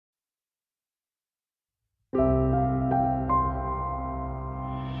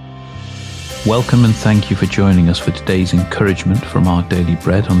Welcome and thank you for joining us for today's encouragement from Our Daily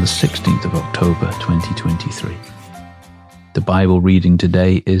Bread on the 16th of October 2023. The Bible reading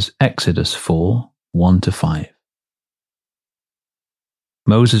today is Exodus 4, 1-5.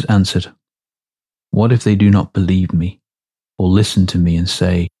 Moses answered, "What if they do not believe me, or listen to me and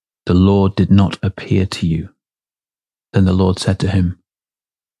say, 'The Lord did not appear to you'?" Then the Lord said to him,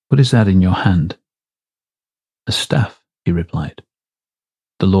 "What is that in your hand?" "A staff," he replied.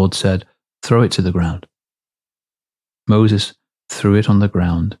 The Lord said, "Throw it to the ground." Moses threw it on the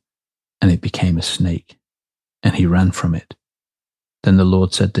ground, and it became a snake, and he ran from it. Then the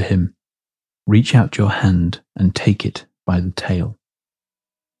Lord said to him, "Reach out your hand and take it by the tail."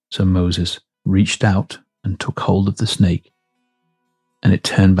 So Moses reached out and took hold of the snake, and it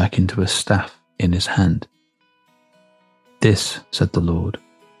turned back into a staff in his hand. "This," said the Lord,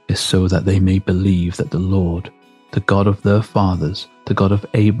 "is so that they may believe that the Lord, the God of their fathers, the God of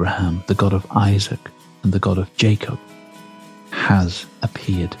Abraham, the God of Isaac, and the God of Jacob, has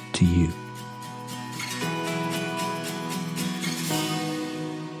appeared to you."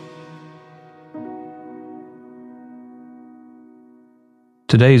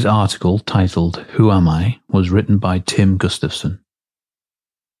 Today's article, titled "Who Am I?" was written by Tim Gustafson.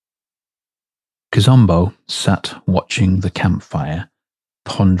 Kizombo sat watching the campfire,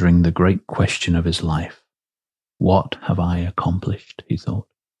 pondering the great question of his life. "What have I accomplished?" he thought.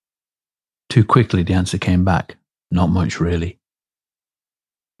 Too quickly the answer came back, "Not much, really."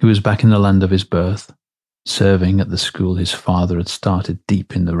 He was back in the land of his birth, serving at the school his father had started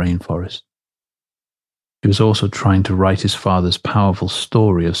deep in the rainforest. He was also trying to write his father's powerful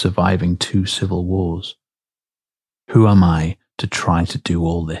story of surviving 2 civil wars. Who am I to try to do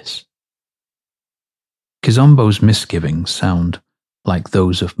all this? Kizombo's misgivings sound like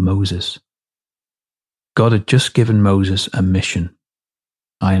those of Moses. God had just given Moses a mission.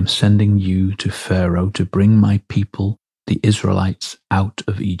 "I am sending you to Pharaoh to bring my people, the Israelites, out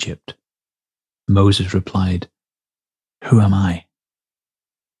of Egypt." Moses replied, "Who am I?"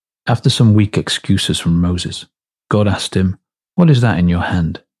 After some weak excuses from Moses, God asked him, "What is that in your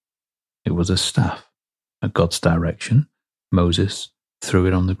hand?" It was a staff. At God's direction, Moses threw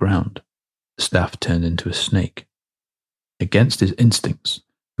it on the ground. The staff turned into a snake. Against his instincts,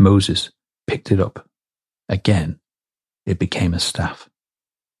 Moses picked it up. Again, it became a staff.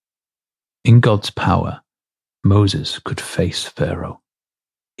 In God's power, Moses could face Pharaoh.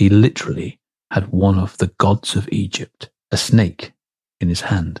 He literally had one of the gods of Egypt, a snake, in his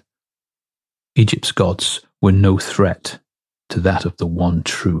hand. Egypt's gods were no threat to that of the one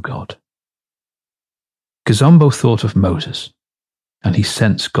true God. Kizombo thought of Moses, and he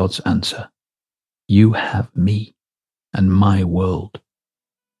sensed God's answer. "You have me and my world."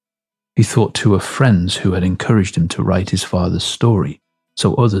 He thought too of friends who had encouraged him to write his father's story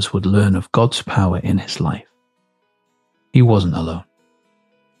so others would learn of God's power in his life. He wasn't alone.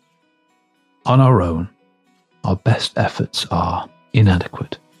 On our own, our best efforts are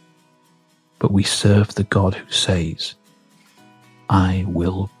inadequate, but we serve the God who says, "I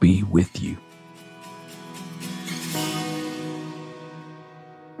will be with you."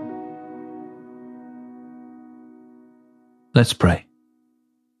 Let's pray.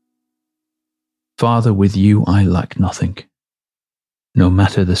 Father, with you I lack nothing, no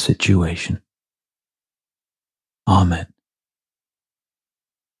matter the situation. Amen.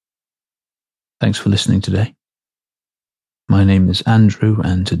 Thanks for listening today. My name is Andrew,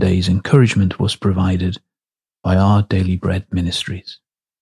 and today's encouragement was provided by Our Daily Bread Ministries.